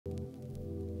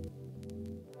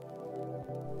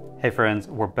Hey friends,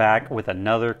 we're back with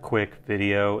another quick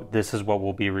video. This is what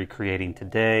we'll be recreating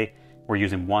today. We're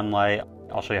using one light.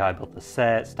 I'll show you how I built the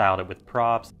set, styled it with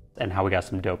props, and how we got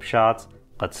some dope shots.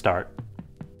 Let's start.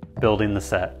 Building the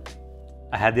set.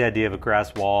 I had the idea of a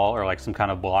grass wall or like some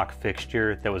kind of block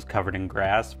fixture that was covered in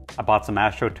grass. I bought some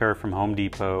AstroTurf from Home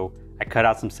Depot. I cut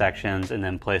out some sections and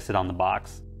then placed it on the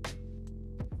box.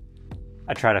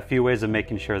 I tried a few ways of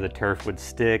making sure the turf would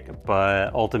stick,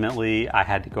 but ultimately I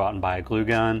had to go out and buy a glue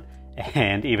gun,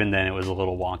 and even then it was a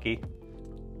little wonky.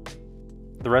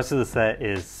 The rest of the set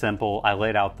is simple. I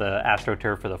laid out the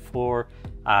AstroTurf for the floor.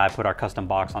 I put our custom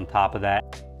box on top of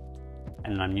that,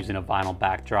 and I'm using a vinyl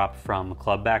backdrop from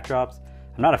Club Backdrops.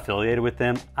 I'm not affiliated with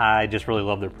them. I just really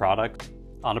love their product.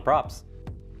 On to props.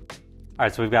 All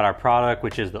right, so we've got our product,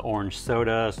 which is the orange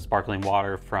soda, sparkling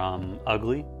water from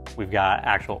Ugly. We've got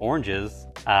actual oranges.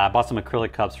 I bought some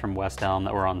acrylic cups from West Elm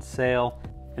that were on sale.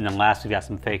 And then last, we've got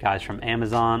some fake eyes from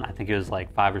Amazon. I think it was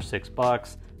like $5 or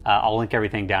 $6. I'll link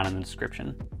everything down in the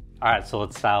description. All right, so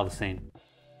let's style the scene.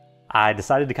 I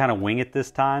decided to kind of wing it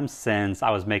this time since I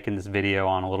was making this video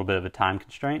on a little bit of a time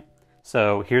constraint.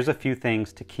 So here's a few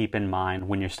things to keep in mind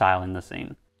when you're styling the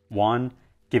scene. 1,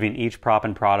 giving each prop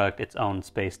and product its own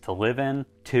space to live in.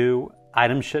 2,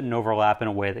 items shouldn't overlap in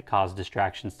a way that causes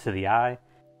distractions to the eye.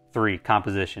 3,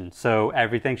 composition. So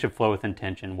everything should flow with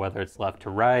intention, whether it's left to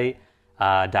right,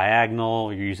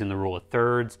 diagonal, you're using the rule of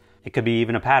thirds. It could be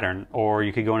even a pattern, or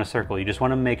you could go in a circle. You just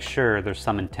want to make sure there's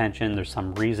some intention, there's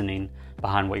some reasoning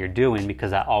behind what you're doing,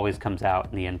 because that always comes out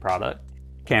in the end product.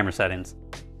 Camera settings.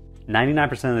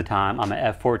 99% of the time, I'm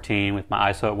at f14 with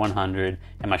my ISO at 100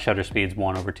 and my shutter speed's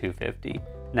 1/250.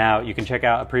 Now, you can check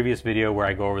out a previous video where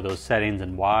I go over those settings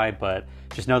and why, but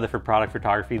just know that for product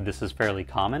photography, this is fairly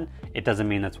common. It doesn't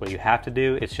mean that's what you have to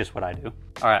do, it's just what I do.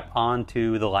 All right, on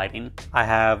to the lighting. I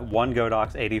have one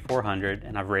Godox 8400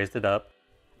 and I've raised it up.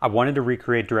 I wanted to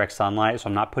recreate direct sunlight, so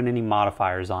I'm not putting any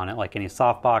modifiers on it, like any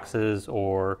soft boxes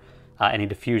or any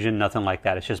diffusion, nothing like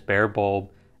that. It's just bare bulb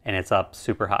and it's up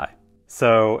super high.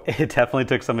 So it definitely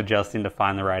took some adjusting to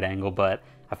find the right angle, but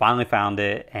I finally found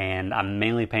it, and I'm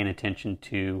mainly paying attention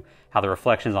to how the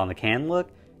reflections on the can look,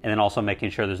 and then also making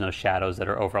sure there's no shadows that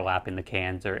are overlapping the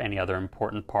cans or any other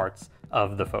important parts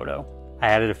of the photo. I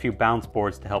added a few bounce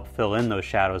boards to help fill in those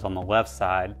shadows on the left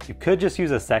side. You could just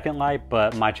use a second light,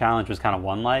 but my challenge was kind of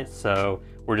one light, so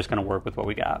we're just gonna work with what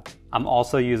we got. I'm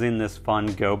also using this fun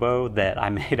gobo that I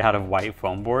made out of white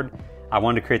foam board. I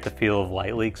wanted to create the feel of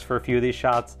light leaks for a few of these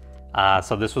shots,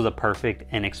 so this was a perfect,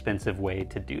 inexpensive way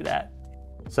to do that.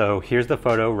 So here's the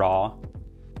photo raw,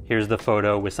 here's the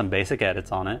photo with some basic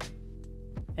edits on it,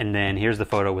 and then here's the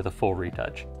photo with a full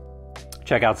retouch.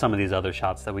 Check out some of these other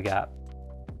shots that we got.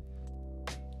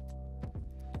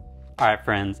 All right,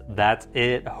 friends, that's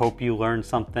it. Hope you learned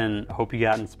something, hope you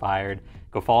got inspired.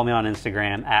 Go follow me on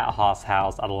Instagram at Haas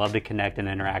House. I'd love to connect and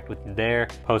interact with you there.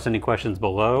 Post any questions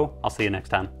below. I'll see you next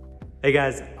time. Hey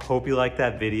guys, hope you liked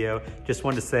that video. Just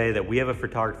wanted to say that we have a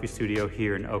photography studio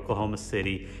here in Oklahoma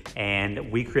City,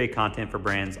 and we create content for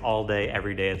brands all day,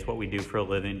 every day. It's what we do for a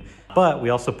living. But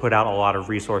we also put out a lot of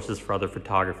resources for other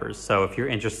photographers. So if you're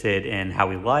interested in how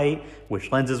we light,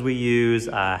 which lenses we use,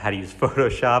 how to use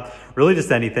Photoshop, really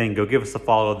just anything, go give us a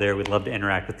follow there. We'd love to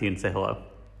interact with you and say hello.